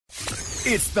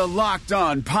It's the Locked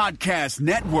On Podcast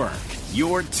Network,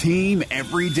 your team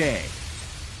every day.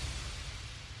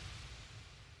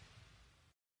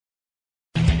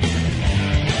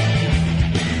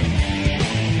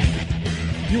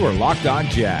 You are Locked On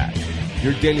Jazz,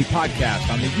 your daily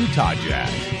podcast on the Utah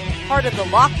Jazz. Part of the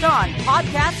Locked On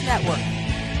Podcast Network,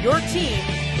 your team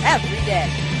every day.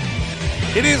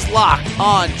 It is Locked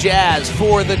On Jazz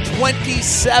for the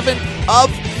 27th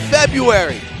of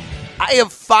February. I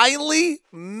have finally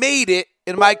made it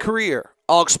in my career.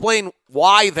 I'll explain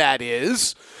why that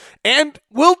is, and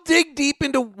we'll dig deep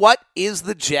into what is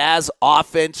the Jazz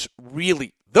offense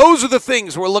really. Those are the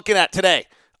things we're looking at today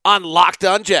on Locked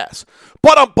On Jazz.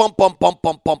 Pow!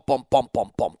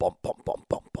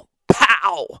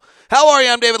 How are you?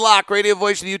 I'm David Locke, radio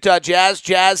voice of the Utah Jazz,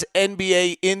 Jazz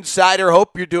NBA insider.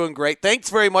 Hope you're doing great.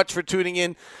 Thanks very much for tuning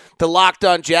in to Locked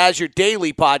On Jazz, your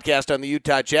daily podcast on the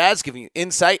Utah Jazz, giving you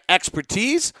insight,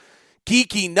 expertise,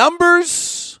 geeky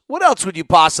numbers. What else would you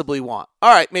possibly want?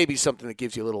 All right, maybe something that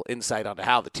gives you a little insight onto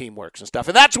how the team works and stuff.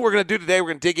 And that's what we're going to do today. We're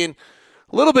going to dig in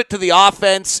a little bit to the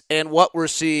offense and what we're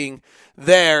seeing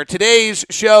there. Today's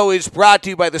show is brought to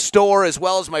you by the store as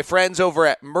well as my friends over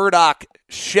at Murdock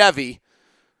Chevy.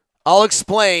 I'll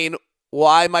explain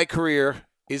why my career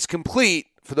is complete.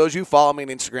 For those of you who follow me on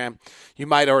Instagram, you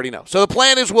might already know. So the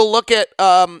plan is we'll look at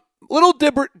a little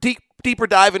deeper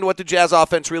dive into what the Jazz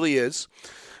offense really is.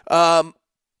 And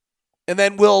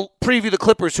then we'll preview the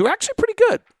Clippers, who are actually pretty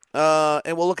good.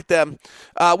 And we'll look at them.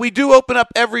 We do open up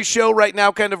every show right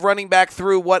now, kind of running back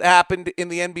through what happened in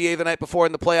the NBA the night before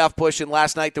in the playoff push. And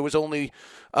last night there was only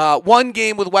one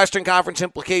game with Western Conference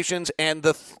implications, and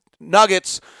the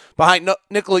Nuggets behind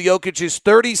Nikola Jokic's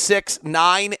 36,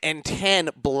 9, and 10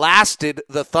 blasted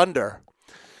the Thunder.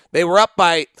 They were up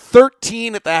by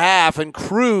 13 at the half and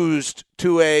cruised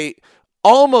to a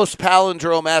almost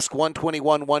palindrome-esque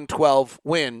 121-112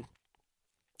 win.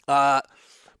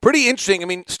 Pretty interesting. I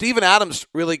mean, Steven Adams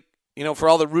really, for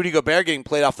all the Rudy Gobert getting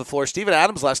played off the floor, Steven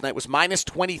Adams last night was minus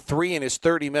 23 in his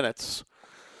 30 minutes.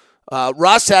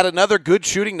 Russ had another good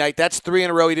shooting night. That's 3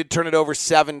 in a row. He did turn it over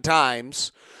 7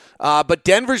 times. But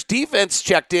Denver's defense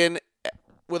checked in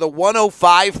with a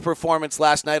 105 performance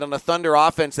last night on a Thunder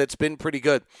offense that's been pretty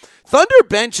good. Thunder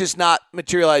bench is not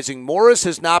materializing. Morris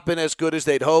has not been as good as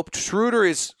they'd hoped. Schroeder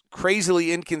is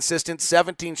crazily inconsistent.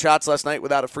 17 shots last night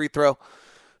without a free throw.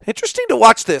 Interesting to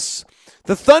watch this.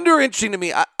 The Thunder are interesting to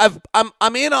me.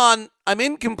 I'm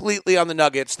in completely on the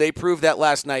Nuggets. They proved that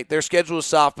last night. Their schedule was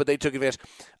soft, but they took advantage.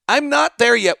 I'm not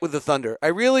there yet with the Thunder.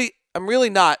 I'm really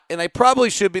not, and I probably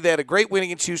should be. They had a great win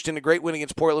against Houston, a great win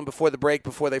against Portland before the break,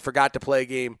 before they forgot to play a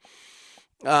game.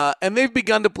 And they've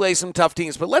begun to play some tough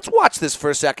teams. But let's watch this for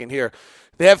a second here.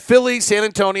 They have Philly, San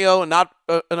Antonio, and not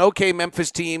an okay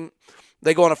Memphis team.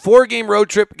 They go on a 4-game road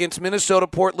trip against Minnesota,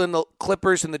 Portland, the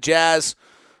Clippers, and the Jazz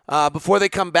before they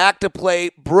come back to play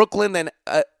Brooklyn, then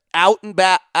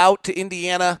out to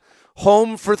Indiana,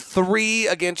 home for 3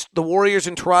 against the Warriors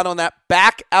in Toronto, and that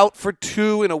back out for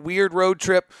 2 in a weird road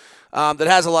trip that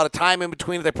has a lot of time in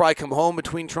between. They probably come home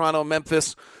between Toronto and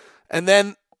Memphis. And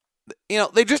then,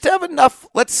 they just have enough.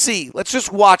 Let's see. Let's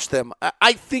just watch them.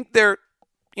 I think they're,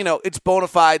 it's bona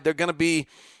fide. They're going to be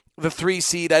the 3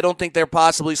 seed. I don't think they're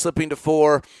possibly slipping to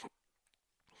 4.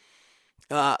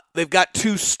 They've got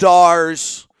 2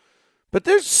 stars. But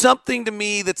there's something to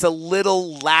me that's a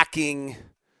little lacking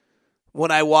when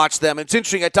I watch them. It's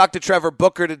interesting. I talked to Trevor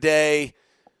Booker today,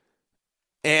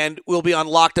 and we'll be on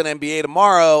Locked on NBA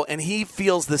tomorrow, and he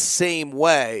feels the same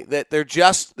way, that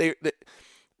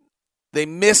they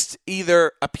missed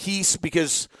either a piece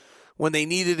because when they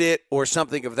needed it or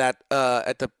something of that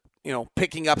at the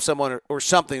picking up someone or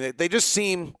something. They just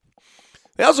seem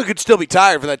 – they also could still be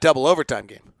tired for that double overtime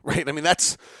game, right? I mean,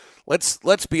 that's –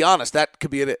 let's be honest. That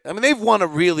could be it. I mean, they've won a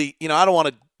really –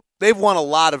 they've won a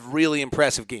lot of really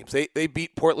impressive games. They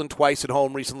beat Portland twice at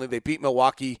home recently. They beat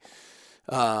Milwaukee.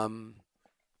 They're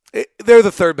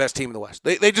the third best team in the West.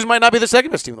 They just might not be the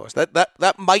second best team in the West.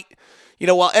 That might,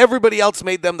 while everybody else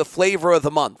made them the flavor of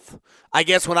the month, I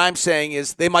guess what I'm saying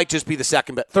is they might just be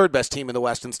the third best team in the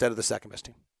West instead of the second best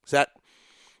team. Is that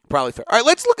probably fair? All right,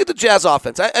 let's look at the Jazz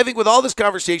offense. I think with all this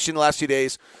conversation the last few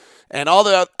days and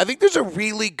I think there's a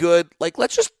really good,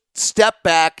 let's just step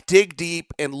back, dig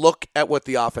deep, and look at what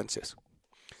the offense is.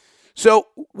 So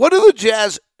what do the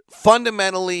Jazz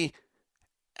fundamentally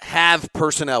have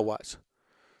personnel-wise?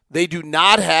 They do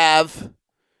not have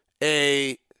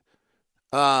any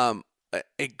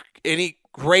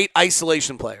great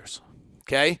isolation players,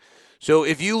 okay? So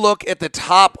if you look at the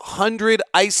top 100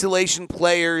 isolation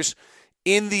players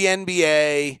in the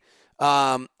NBA,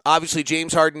 Obviously,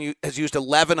 James Harden has used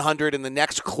 1,100, and the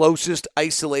next closest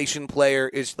isolation player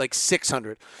is like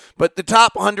 600. But the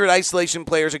top 100 isolation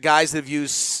players are guys that have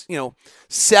used,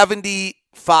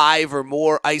 75 or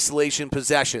more isolation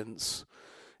possessions.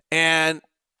 And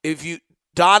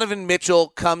Donovan Mitchell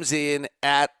comes in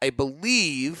at, I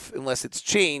believe, unless it's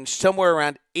changed, somewhere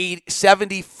around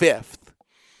 75th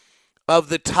of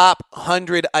the top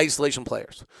 100 isolation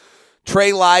players.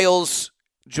 Trey Lyles,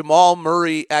 Jamal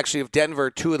Murray, actually, of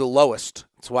Denver, two of the lowest.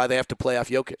 That's why they have to play off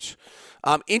Jokic.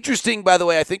 Interesting, by the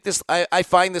way, I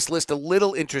find this list a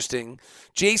little interesting.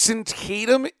 Jason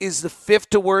Tatum is the 5th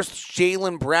to worst.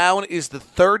 Jaylen Brown is the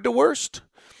 3rd to worst.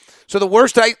 So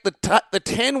the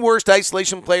 10 worst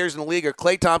isolation players in the league are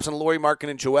Klay Thompson, Lauri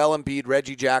Markkanen, Joel Embiid,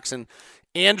 Reggie Jackson,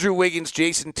 Andrew Wiggins,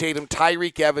 Jason Tatum,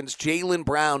 Tyreek Evans, Jaylen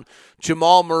Brown,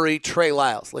 Jamal Murray, Trey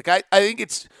Lyles. I think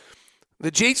it's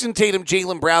the Jason Tatum,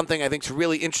 Jaylen Brown thing I think is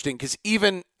really interesting because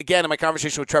even, again, in my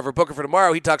conversation with Trevor Booker for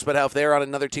tomorrow, he talks about how if they're on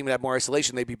another team that had more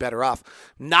isolation, they'd be better off.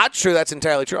 Not sure that's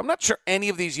entirely true. I'm not sure any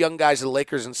of these young guys of the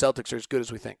Lakers and Celtics are as good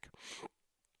as we think.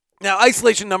 Now,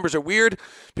 isolation numbers are weird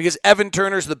because Evan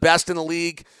Turner's the best in the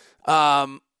league.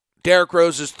 Derrick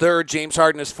Rose is 3rd. James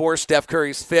Harden is 4th. Steph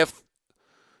Curry's 5th.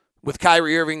 With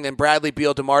Kyrie Irving, then Bradley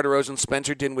Beal, DeMar DeRozan,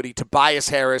 Spencer Dinwiddie, Tobias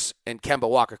Harris, and Kemba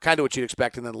Walker. Kind of what you'd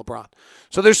expect, and then LeBron.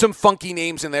 So there's some funky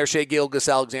names in there. Shai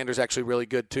Gilgeous-Alexander's actually really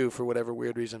good, too, for whatever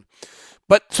weird reason.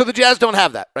 But so the Jazz don't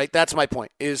have that, right? That's my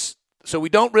point. So we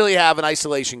don't really have an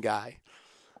isolation guy.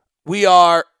 We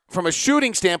are, from a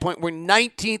shooting standpoint, we're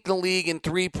 19th in the league in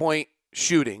three-point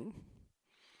shooting.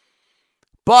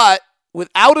 But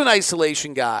without an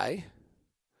isolation guy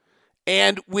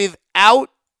and without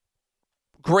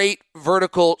great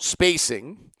vertical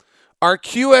spacing, our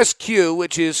QSQ,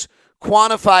 which is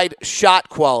quantified shot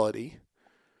quality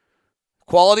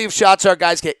of shots our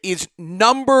guys get, is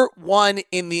number 1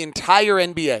 in the entire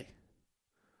NBA.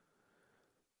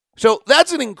 So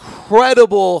that's an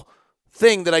incredible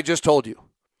thing that I just told you.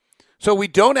 So we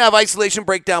don't have isolation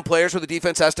breakdown players where the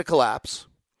defense has to collapse.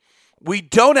 We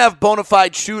don't have bona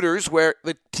fide shooters where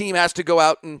the team has to go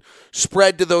out and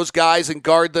spread to those guys and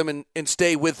guard them and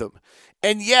stay with them.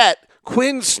 And yet,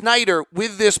 Quin Snyder,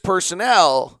 with this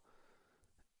personnel,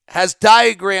 has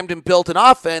diagrammed and built an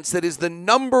offense that is the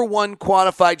number 1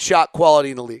 quantified shot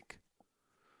quality in the league.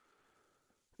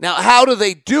 Now, how do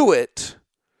they do it?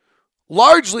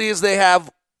 Largely is they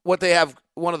have what they have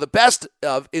one of the best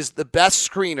of is the best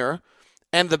screener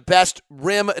and the best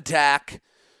rim attack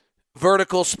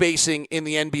vertical spacing in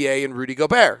the NBA in Rudy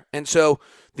Gobert. And so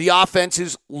the offense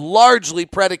is largely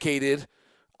predicated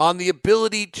on the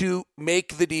ability to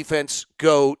make the defense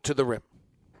go to the rim.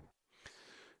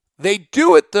 They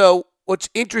do it, though, what's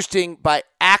interesting, by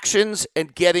actions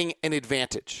and getting an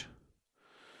advantage.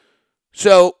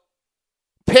 So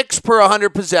picks per 100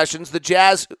 possessions, the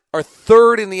Jazz are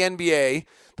 3rd in the NBA.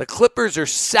 The Clippers are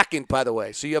 2nd, by the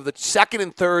way. So you have the 2nd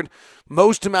and 3rd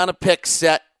most amount of picks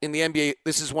set in the NBA.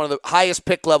 This is one of the highest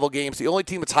pick level games. The only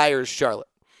team that's higher is Charlotte.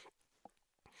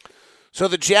 So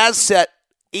the Jazz set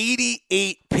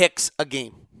 88 picks a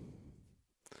game.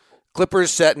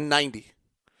 Clippers set 90.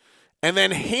 And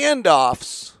then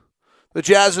handoffs, the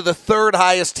Jazz are the 3rd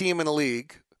highest team in the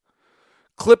league.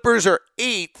 Clippers are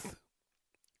 8th.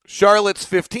 Charlotte's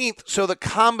 15th. So the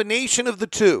combination of the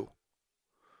two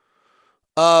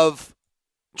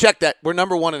check that, we're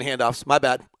number 1 in handoffs. My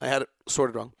bad. I had it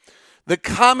sorted wrong. The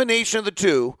combination of the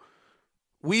two,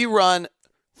 we run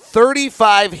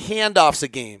 35 handoffs a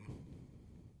game.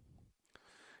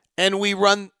 And we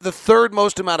run the 3rd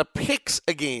most amount of picks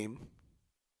a game,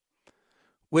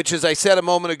 which, as I said a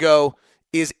moment ago,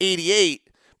 is 88.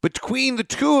 Between the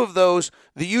two of those,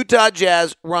 the Utah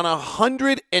Jazz run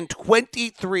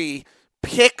 123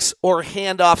 picks or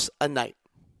handoffs a night.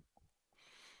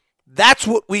 That's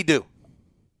what we do.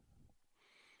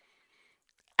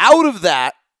 Out of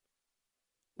that,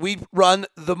 we run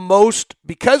the most,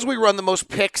 because we run the most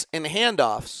picks and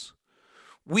handoffs,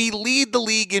 we lead the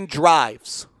league in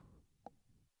drives.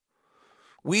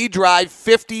 We drive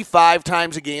 55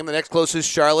 times a game. The next closest,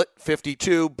 Charlotte,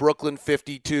 52. Brooklyn,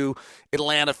 52.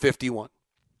 Atlanta, 51.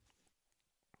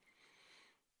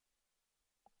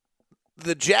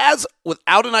 The Jazz,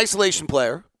 without an isolation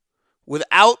player,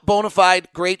 without bona fide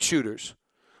great shooters,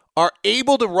 are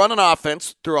able to run an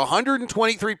offense through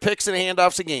 123 picks and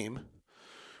handoffs a game,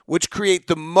 which create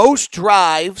the most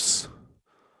drives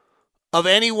of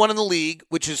anyone in the league,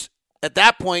 which is, at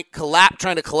that point,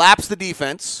 trying to collapse the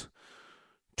defense,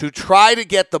 to try to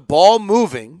get the ball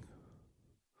moving,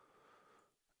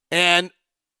 and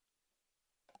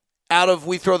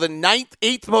we throw the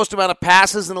 8th most amount of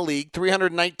passes in the league,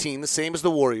 319, the same as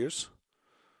the Warriors.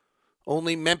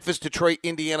 Only Memphis, Detroit,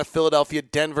 Indiana, Philadelphia,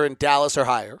 Denver, and Dallas are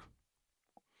higher.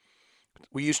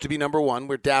 We used to be number one.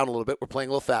 We're down a little bit. We're playing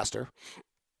a little faster.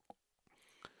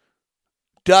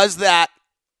 Does that,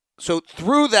 so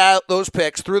through those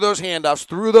picks, through those handoffs,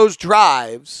 through those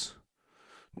drives,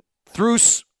 through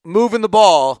moving the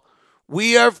ball,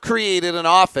 we have created an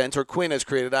offense, or Quinn has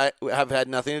created, I have had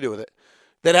nothing to do with it,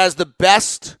 that has the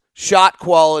best shot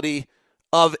quality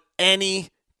of any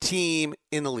team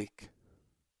in the league.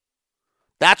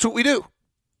 That's what we do.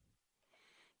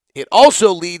 It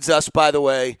also leads us, by the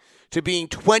way, to being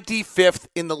 25th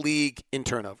in the league in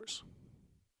turnovers,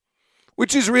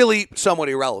 which is really somewhat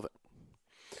irrelevant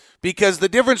because the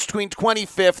difference between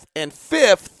 25th and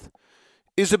 5th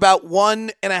is about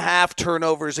 1.5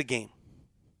 turnovers a game.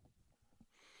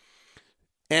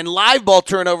 And live ball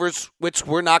turnovers, which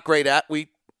we're not great at, we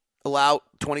allow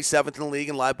 27th in the league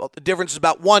in live ball. The difference is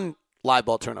about 1 live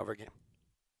ball turnover a game.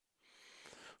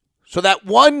 So that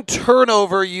 1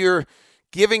 turnover you're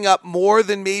giving up more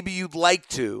than maybe you'd like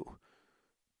to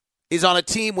is on a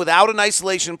team without an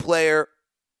isolation player,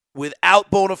 without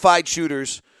bona fide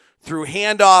shooters, through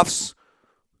handoffs,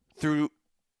 through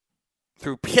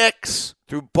picks,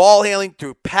 through ball handling,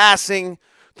 through passing,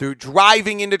 through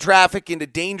driving into traffic, into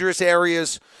dangerous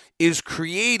areas, is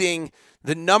creating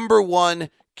the number 1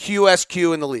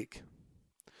 QSQ in the league.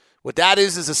 What that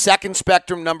is a second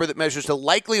spectrum number that measures the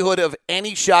likelihood of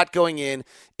any shot going in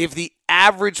if the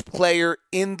average player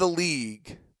in the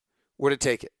league were to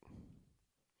take it.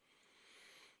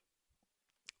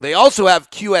 They also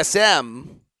have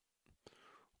QSM,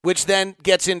 which then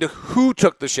gets into who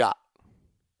took the shot.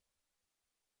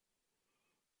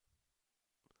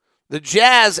 The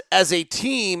Jazz as a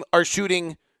team are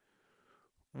shooting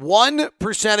 1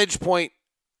 percentage point.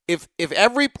 If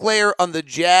every player on the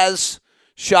Jazz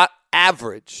shot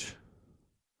average,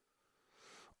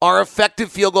 our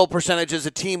effective field goal percentage as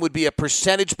a team would be a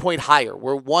percentage point higher.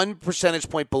 We're 1 percentage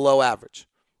point below average.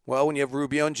 Well, when you have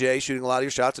Rubio and Jay shooting a lot of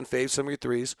your shots and Fave some of your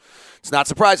threes, it's not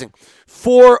surprising.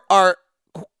 For our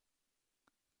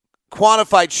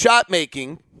quantified shot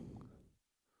making,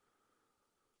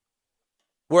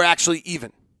 we're actually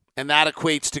even. And that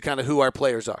equates to kind of who our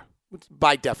players are.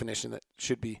 By definition, that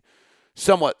should be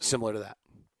somewhat similar to that.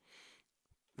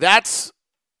 That's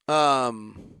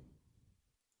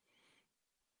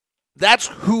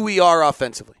who we are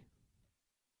offensively.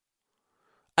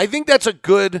 I think that's a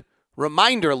good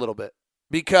reminder a little bit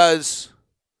because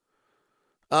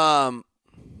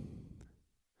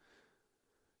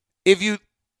if you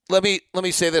let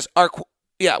me say this,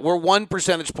 we're 1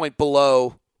 percentage point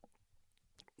below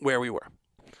where we were.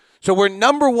 So we're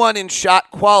number 1 in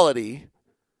shot quality,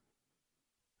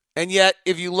 and yet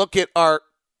if you look at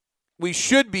we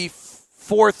should be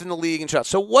 4th in the league in shots.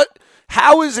 So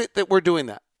how is it that we're doing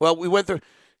that? Well, we went through.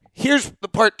 Here's the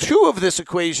part 2 of this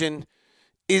equation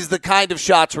is the kind of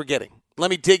shots we're getting. Let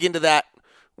me dig into that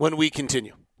when we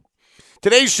continue.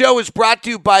 Today's show is brought to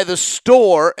you by The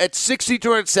Store at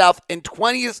 6200 South and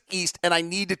 20th East, and I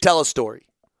need to tell a story.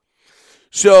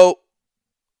 So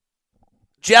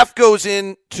Jeff goes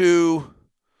into,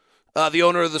 the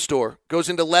owner of the store, goes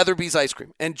into Leatherby's Ice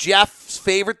Cream, and Jeff's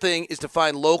favorite thing is to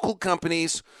find local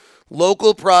companies,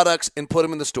 local products, and put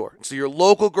them in the store. So your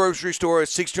local grocery store at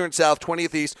 6200 South,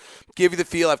 20th East, give you the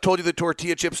feel. I've told you the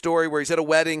tortilla chip story where he's at a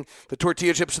wedding. The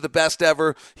tortilla chips are the best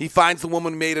ever. He finds the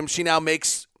woman who made them. She now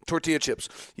makes tortilla chips.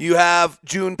 You have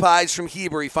June pies from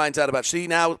Heber he finds out about. She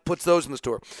now puts those in the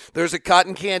store. There's a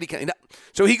cotton candy.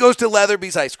 So he goes to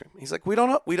Leatherby's Ice Cream. He's like, we don't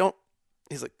know.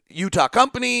 He's like, Utah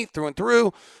company, through and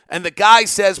through. And the guy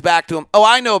says back to him, oh,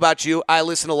 I know about you. I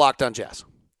listen to Locked On Jazz.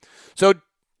 So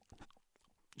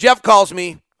Jeff calls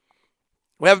me.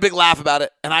 We have a big laugh about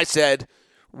it. And I said,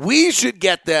 we should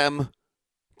get them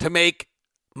to make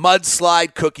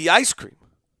mudslide cookie ice cream.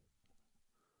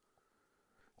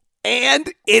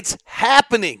 And it's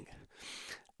happening.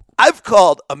 I've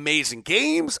called amazing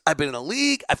games. I've been in a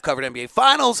league. I've covered NBA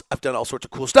Finals. I've done all sorts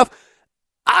of cool stuff.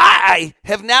 I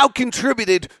have now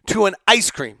contributed to an ice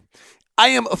cream. I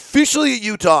am officially a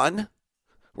Utahn,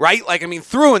 right?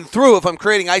 Through and through if I'm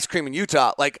creating ice cream in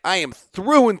Utah. I am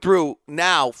through and through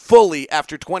now, fully,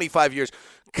 after 25 years,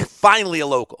 finally a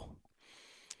local.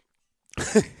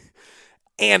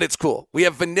 And it's cool. We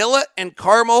have vanilla and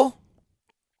caramel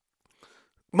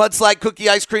mudslide cookie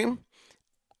ice cream.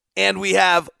 And we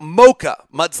have mocha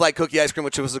mudslide cookie ice cream,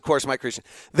 which was, of course, my creation.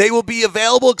 They will be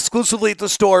available exclusively at the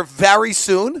store very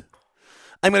soon.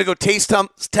 I'm going to go test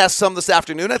some this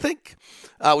afternoon, I think.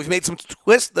 We've made some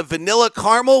twists. The vanilla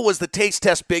caramel was the taste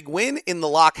test big win in the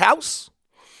Locke house.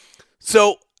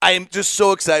 So I am just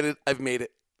so excited I've made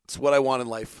it. It's what I want in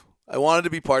life. I wanted to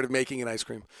be part of making an ice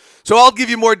cream. So I'll give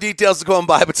you more details to go and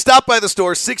buy, but stop by the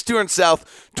store, 6200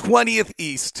 South, 20th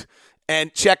East,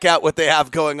 and check out what they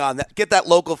have going on. Get that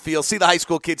local feel. See the high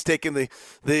school kids taking the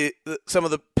some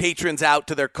of the patrons out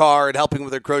to their car and helping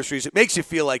with their groceries. It makes you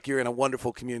feel like you're in a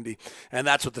wonderful community, and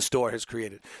that's what the store has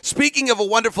created. Speaking of a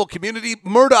wonderful community,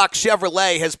 Murdock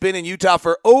Chevrolet has been in Utah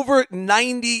for over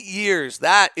 90 years.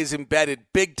 That is embedded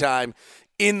big time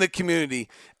in the community.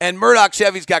 And Murdock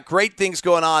Chevy's got great things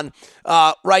going on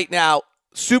right now.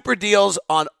 Super deals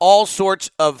on all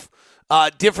sorts of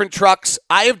different trucks.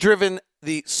 I have driven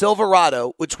the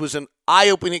Silverado, which was an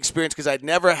eye-opening experience because I'd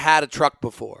never had a truck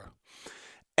before.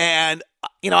 And,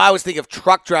 I always think of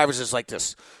truck drivers as like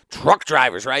this, truck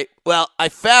drivers, right? Well, I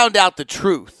found out the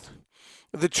truth.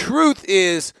 The truth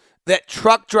is that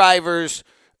truck drivers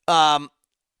are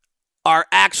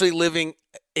actually living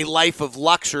a life of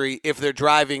luxury if they're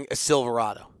driving a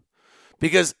Silverado.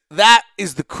 Because that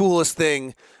is the coolest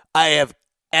thing I have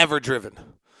ever driven.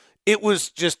 It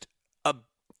was just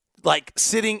like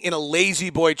sitting in a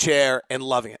lazy boy chair and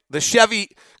loving it. The Chevy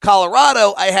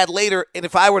Colorado I had later, and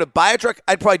if I were to buy a truck,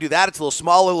 I'd probably do that. It's a little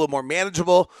smaller, a little more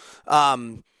manageable.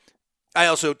 I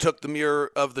also took the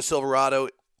mirror of the Silverado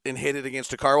and hit it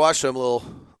against a car wash, so I'm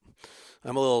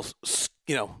a little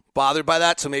bothered by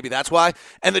that, so maybe that's why.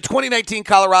 And the 2019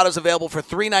 Colorado is available for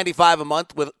 $395 a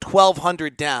month with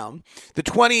 $1,200 down. The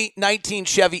 2019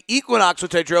 Chevy Equinox,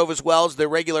 which I drove as well, is their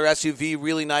regular SUV,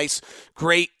 really nice,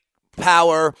 great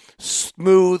power,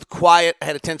 smooth, quiet. I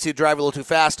had a tendency to drive a little too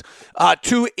fast.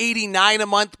 $289 a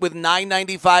month with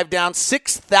 $995 down.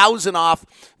 $6,000 off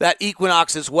that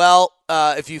Equinox as well.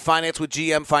 If you finance with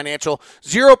GM Financial,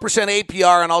 0%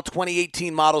 APR on all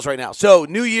 2018 models right now. So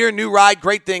new year, new ride,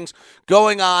 great things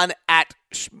going on at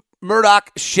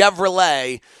Murdock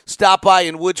Chevrolet. Stop by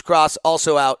in Woods Cross,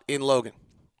 also out in Logan.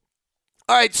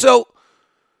 All right, so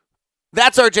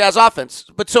that's our Jazz offense.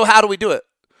 But so how do we do it?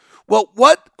 Well,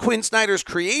 what Quin Snyder's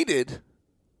created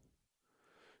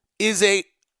is a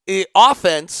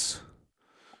offense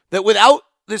that without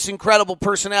this incredible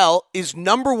personnel is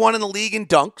number one in the league in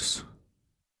dunks,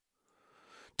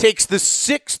 takes the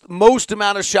sixth most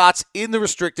amount of shots in the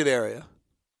restricted area.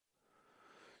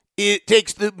 It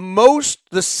takes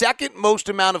the second most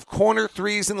amount of corner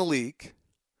threes in the league.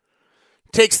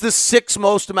 Takes the sixth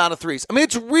most amount of threes. I mean,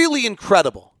 it's really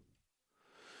incredible.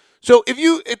 So if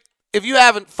you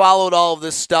haven't followed all of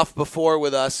this stuff before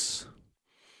with us,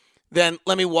 then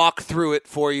let me walk through it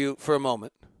for you for a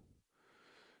moment.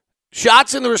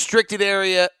 Shots in the restricted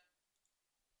area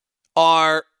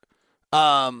are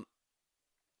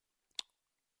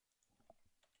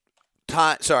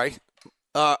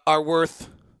are worth,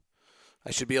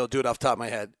 I should be able to do it off the top of my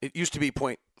head. It used to be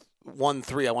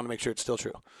 0.13. I want to make sure it's still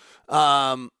true.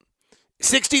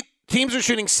 60 teams are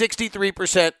shooting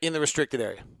 63% in the restricted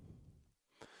area.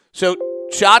 So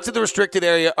shots in the restricted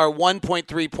area are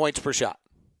 1.3 points per shot.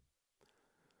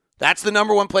 That's the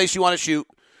number one place you want to shoot.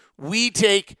 We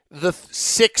take the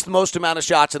sixth most amount of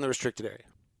shots in the restricted area.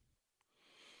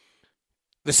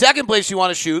 The second place you want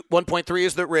to shoot, 1.3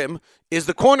 is the rim, is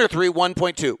the corner three,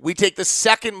 1.2. We take the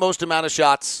second most amount of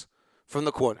shots from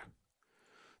the corner.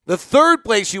 The third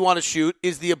place you want to shoot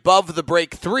is the above the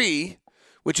break three,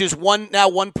 which is now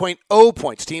 1.0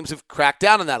 points. Teams have cracked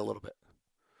down on that a little bit.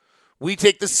 We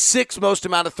take the sixth most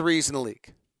amount of threes in the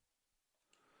league.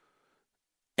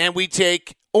 And we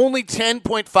take only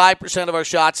 10.5% of our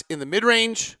shots in the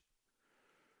mid-range.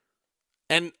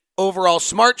 And overall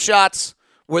smart shots,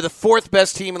 we're the fourth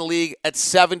best team in the league at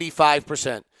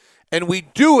 75%. And we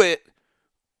do it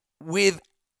with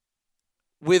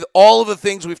all of the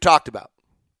things we've talked about.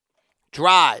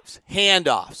 Drives,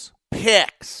 handoffs,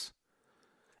 picks.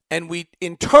 And we,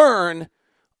 in turn,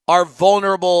 are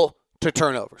vulnerable to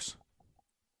turnovers.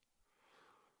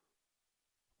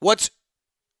 What's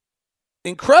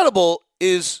incredible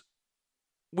is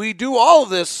we do all of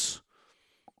this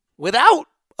without,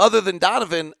 other than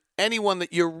Donovan, anyone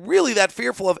that you're really that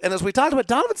fearful of. And as we talked about,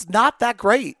 Donovan's not that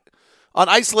great on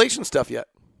isolation stuff yet.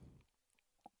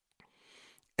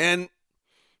 And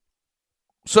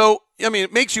so, I mean,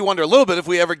 it makes you wonder a little bit if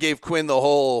we ever gave Quin the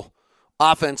whole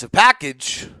offensive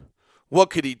package, what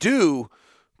could he do?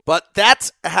 But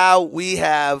that's how we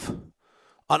have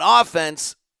an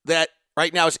offense that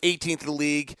right now is 18th in the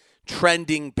league,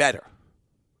 trending better.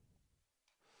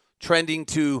 Trending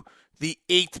to the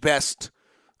 8th best,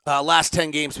 last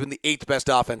 10 games have been the 8th best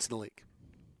offense in the league.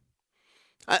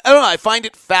 I don't know, I find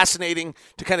it fascinating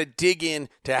to kind of dig in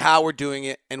to how we're doing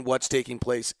it and what's taking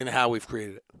place and how we've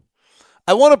created it.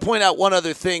 I want to point out one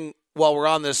other thing while we're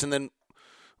on this, and then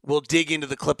we'll dig into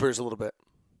the Clippers a little bit.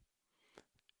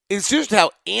 is just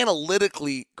how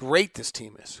analytically great this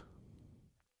team is.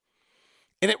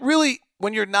 And it really,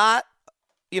 when you're not,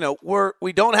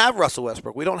 we don't have Russell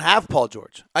Westbrook. We don't have Paul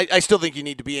George. I still think you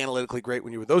need to be analytically great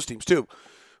when you're with those teams too.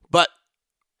 But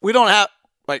we don't have,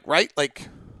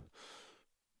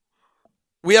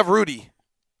 we have Rudy,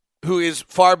 who is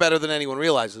far better than anyone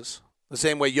realizes. The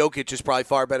same way Jokic is probably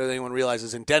far better than anyone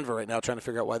realizes in Denver right now, trying to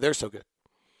figure out why they're so good.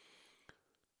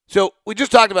 So we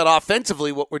just talked about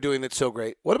offensively what we're doing that's so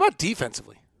great. What about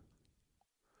defensively?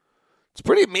 It's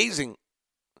pretty amazing.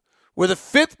 We're the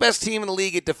 5th best team in the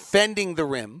league at defending the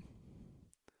rim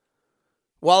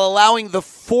while allowing the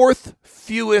 4th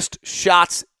fewest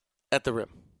shots at the rim.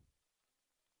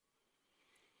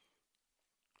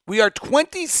 We are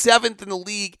 27th in the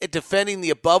league at defending the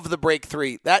above the break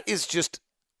three. That is just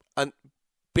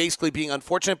basically being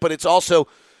unfortunate, but it's also,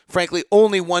 frankly,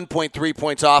 only 1.3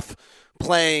 points off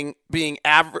being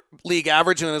league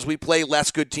average. And as we play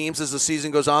less good teams as the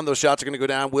season goes on, those shots are going to go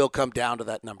down. We'll come down to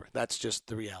that number. That's just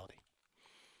the reality.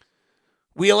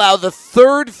 We allow the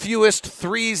 3rd fewest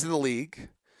threes in the league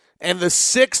and the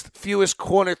 6th fewest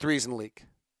corner threes in the league.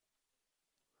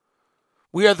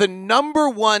 We are the number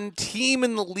 1 team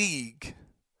in the league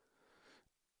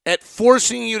at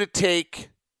forcing you to take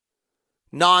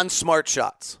non-smart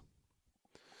shots.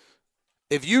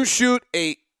 If you shoot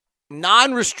a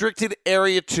non-restricted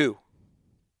area 2,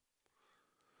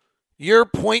 your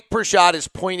point per shot is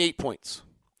 0.8 points.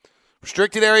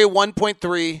 Restricted area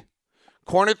 1.3,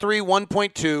 corner 3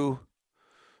 1.2,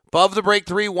 above the break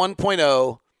 3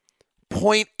 1.0,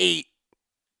 0.8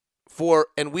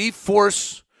 and we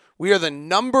are the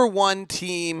number 1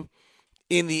 team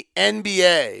in the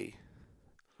NBA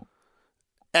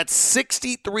at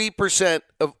 63%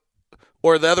 of,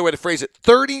 or the other way to phrase it,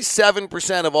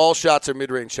 37% of all shots are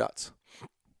mid-range shots.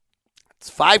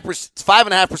 It's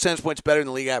 5.5 percentage points better than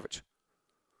the league average.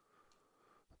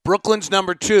 Brooklyn's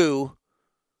number 2.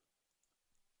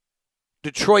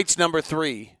 Detroit's number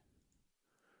 3.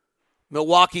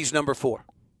 Milwaukee's number 4.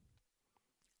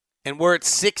 And we're at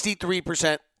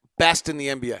 63% best in the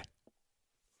NBA.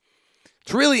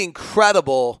 It's really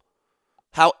incredible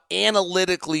how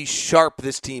analytically sharp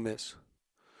this team is.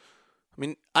 I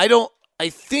mean, I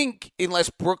think unless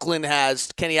Brooklyn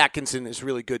has, Kenny Atkinson is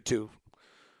really good too.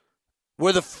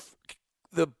 We're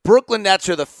the Brooklyn Nets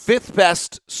are the 5th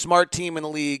best smart team in the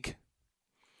league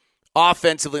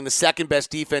offensively and the 2nd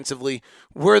best defensively.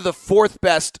 We're the 4th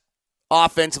best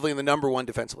offensively and the number 1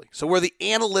 defensively. So we're the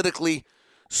analytically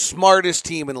smartest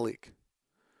team in the league.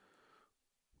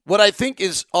 What I think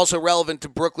is also relevant to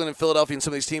Brooklyn and Philadelphia and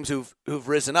some of these teams who've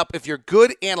risen up, if you're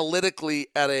good analytically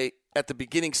at the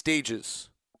beginning stages,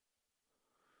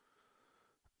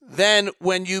 then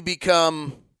when you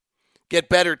get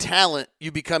better talent,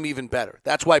 you become even better.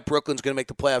 That's why Brooklyn's going to make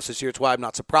the playoffs this year. It's why I'm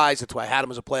not surprised. It's why I had them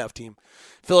as a playoff team.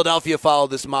 Philadelphia followed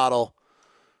this model.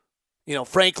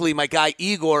 Frankly, my guy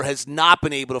Igor has not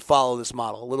been able to follow this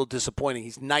model. A little disappointing.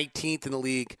 He's 19th in the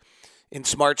league in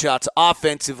smart shots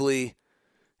offensively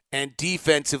and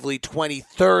defensively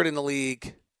 23rd in the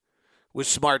league with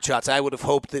smart shots. I would have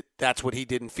hoped that that's what he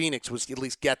did in Phoenix, was at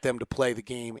least get them to play the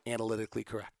game analytically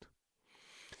correct.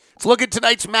 Let's look at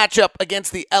tonight's matchup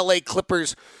against the LA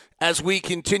Clippers as we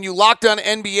continue. Locked on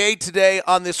NBA today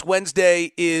on this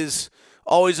Wednesday is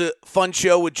always a fun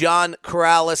show with John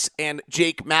Corrales and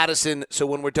Jake Madison. So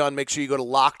when we're done, make sure you go to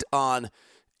Locked On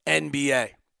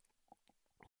NBA.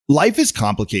 Life is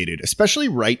complicated, especially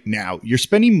right now. You're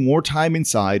spending more time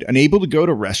inside, unable to go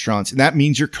to restaurants, and that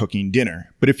means you're cooking dinner.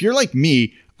 But if you're like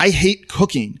me, I hate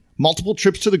cooking. Multiple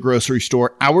trips to the grocery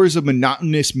store, hours of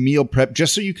monotonous meal prep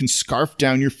just so you can scarf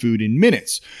down your food in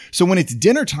minutes. So when it's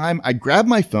dinner time, I grab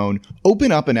my phone,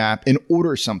 open up an app, and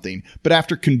order something. But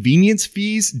after convenience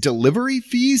fees, delivery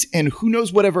fees, and who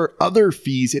knows whatever other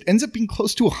fees, it ends up being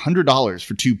close to $100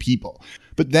 for 2 people.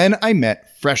 But then I met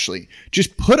Freshly.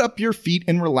 Just put up your feet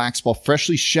and relax while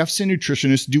Freshly chefs and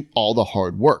nutritionists do all the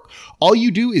hard work. All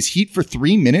you do is heat for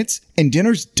 3 minutes and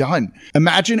dinner's done.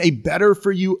 Imagine a better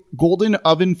for you golden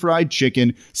oven fried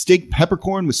chicken, steak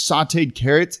peppercorn with sauteed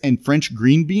carrots and French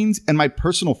green beans, and my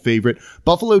personal favorite,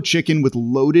 buffalo chicken with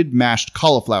loaded mashed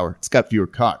cauliflower. It's got fewer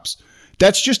carbs.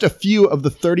 That's just a few of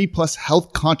the 30-plus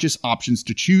health-conscious options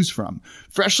to choose from.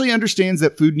 Freshly understands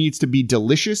that food needs to be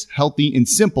delicious, healthy, and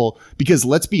simple because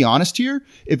let's be honest here,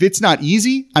 if it's not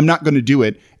easy, I'm not going to do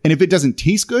it. And if it doesn't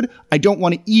taste good, I don't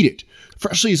want to eat it.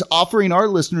 Freshly is offering our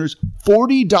listeners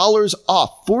 $40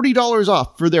 off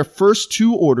for their first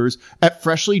 2 orders at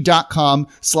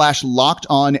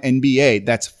freshly.com/lockedonnba.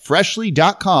 That's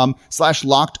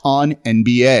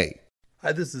freshly.com/lockedonnba.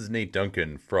 Hi, this is Nate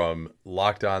Duncan from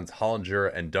Locked On's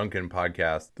Hollinger and Duncan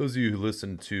podcast. Those of you who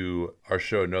listen to our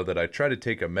show know that I try to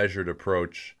take a measured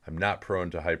approach. I'm not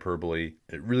prone to hyperbole.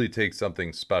 It really takes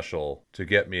something special to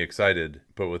get me excited.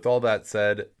 But with all that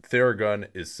said, Theragun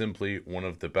is simply one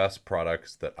of the best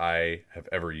products that I have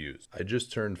ever used. I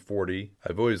just turned 40.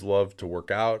 I've always loved to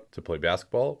work out, to play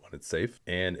basketball when it's safe.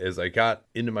 And as I got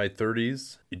into my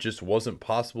 30s, it just wasn't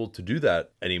possible to do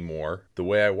that anymore the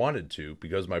way I wanted to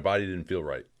because my body didn't feel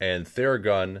right. And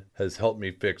Theragun has helped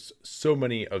me fix so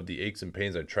many of the aches and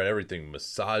pains. I've tried everything,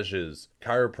 massages,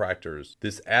 chiropractors.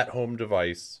 This at-home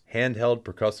device, handheld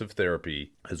percussive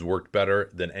therapy, has worked better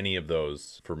than any of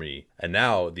those for me. And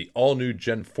now the all-new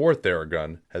Gen 4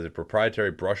 Theragun has a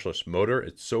proprietary brushless motor.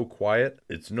 It's so quiet.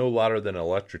 It's no louder than an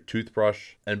electric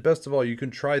toothbrush. And best of all, you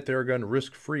can try Theragun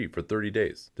risk-free for 30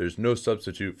 days. There's no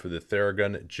substitute for the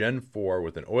Theragun Gen 4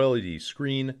 with an OLED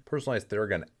screen, personalized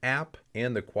Theragun app,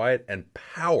 and the quiet and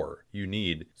power you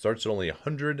need. Starts at only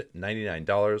 $199.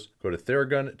 Go to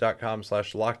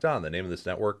Theragun.com/lockedon, the name of this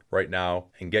network, right now,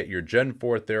 and get your Gen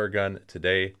 4 Theragun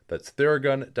today. That's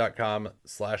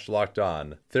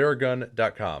Theragun.com/lockedon.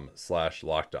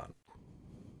 Theragun.com/lockedon.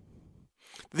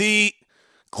 The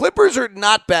Clippers are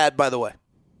not bad, by the way.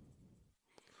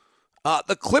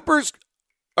 The Clippers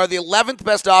are the 11th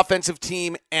best offensive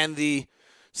team and the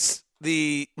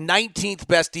 19th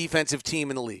best defensive team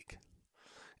in the league.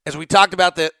 As we talked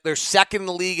about, they're second in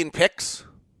the league in picks.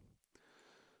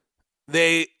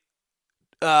 Their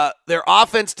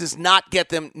offense does not get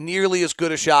them nearly as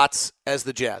good a shots as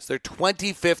the Jazz. They're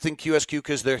 25th in QSQ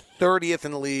because they're 30th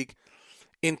in the league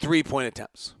in three-point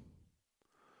attempts.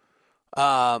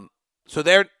 So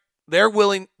they're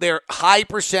high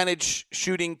percentage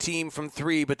shooting team from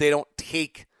three, but they don't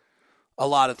take a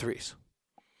lot of threes.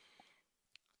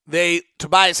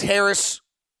 Tobias Harris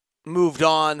moved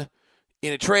on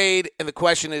in a trade, and the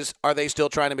question is, are they still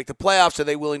trying to make the playoffs? Are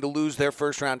they willing to lose their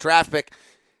first-round draft pick?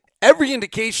 Every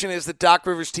indication is that Doc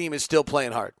Rivers' team is still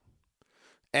playing hard.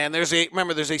 And there's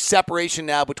a separation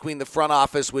now between the front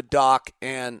office with Doc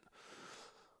and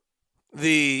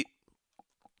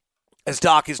as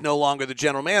Doc is no longer the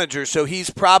general manager, so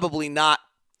he's probably not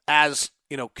as,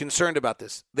 concerned about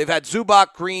this. They've had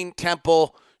Zubac, Green,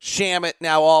 Temple, Shamet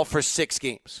now all for 6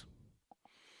 games.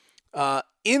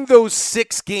 In those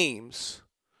 6 games,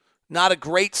 not a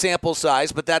great sample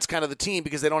size, but that's kind of the team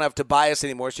because they don't have Tobias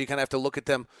anymore, so you kind of have to look at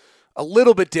them a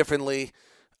little bit differently.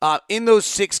 In those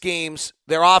 6 games,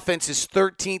 their offense is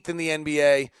 13th in the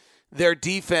NBA. Their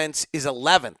defense is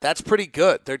 11th. That's pretty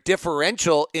good. Their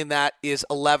differential in that is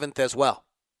 11th as well.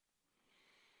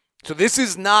 So this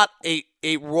is not a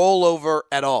rollover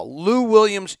at all. Lou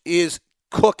Williams is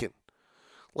cooking.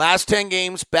 Last 10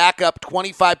 games, back up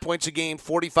 25 points a game,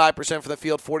 45% from the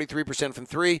field, 43% from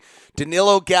three.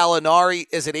 Danilo Gallinari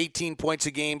is at 18 points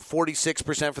a game,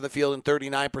 46% from the field, and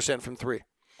 39% from three.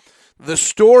 The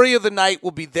story of the night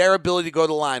will be their ability to go to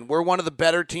the line. We're one of the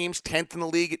better teams, 10th in the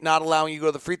league at not allowing you to go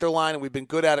to the free throw line, and we've been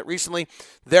good at it recently.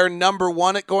 They're number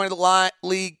 1 at going to the line.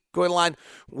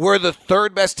 We're the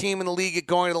 3rd best team in the league at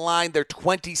going to the line. They're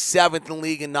 27th in the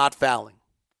league in not fouling.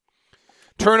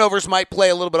 Turnovers might play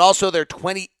a little bit. Also, they're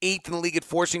 28th in the league at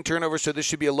forcing turnovers, so this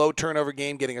should be a low turnover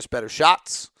game, getting us better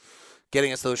shots.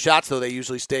 Getting us those shots, though, they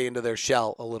usually stay into their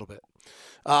shell a little bit.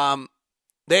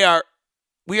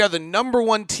 We are the number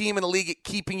 1 team in the league at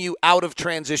keeping you out of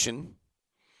transition.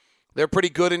 They're pretty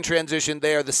good in transition.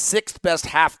 They are the 6th best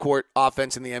half-court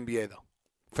offense in the NBA, though,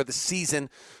 for the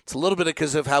season. It's a little bit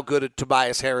because of how good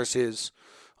Tobias Harris is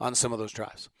on some of those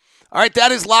drives. All right,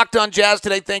 that is Locked on Jazz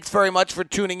today. Thanks very much for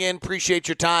tuning in. Appreciate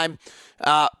your time.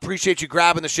 Appreciate you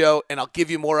grabbing the show, and I'll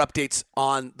give you more updates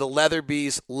on the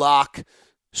Leatherby's Locke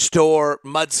store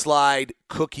mudslide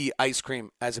cookie ice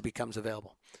cream as it becomes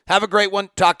available. Have a great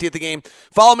one. Talk to you at the game.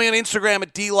 Follow me on Instagram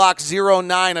at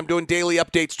DLock09. I'm doing daily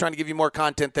updates, trying to give you more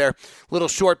content there. Little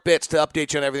short bits to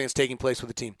update you on everything that's taking place with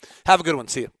the team. Have a good one.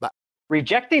 See you. Bye.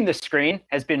 Rejecting the screen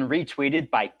has been retweeted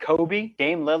by Kobe,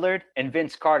 Dame Lillard, and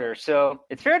Vince Carter. So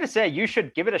it's fair to say you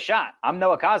should give it a shot. I'm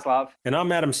Noah Kozlov. And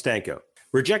I'm Adam Stanko.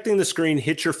 Rejecting the Screen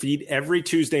hits your feed every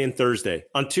Tuesday and Thursday.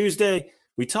 On Tuesday,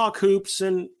 we talk hoops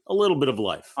and a little bit of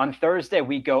life. On Thursday,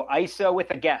 we go ISO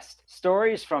with a guest.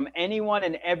 Stories from anyone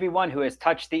and everyone who has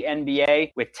touched the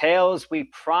NBA with tales we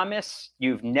promise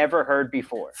you've never heard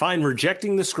before. Find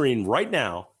Rejecting the Screen right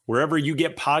now, wherever you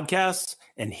get podcasts,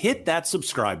 and hit that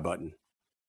subscribe button.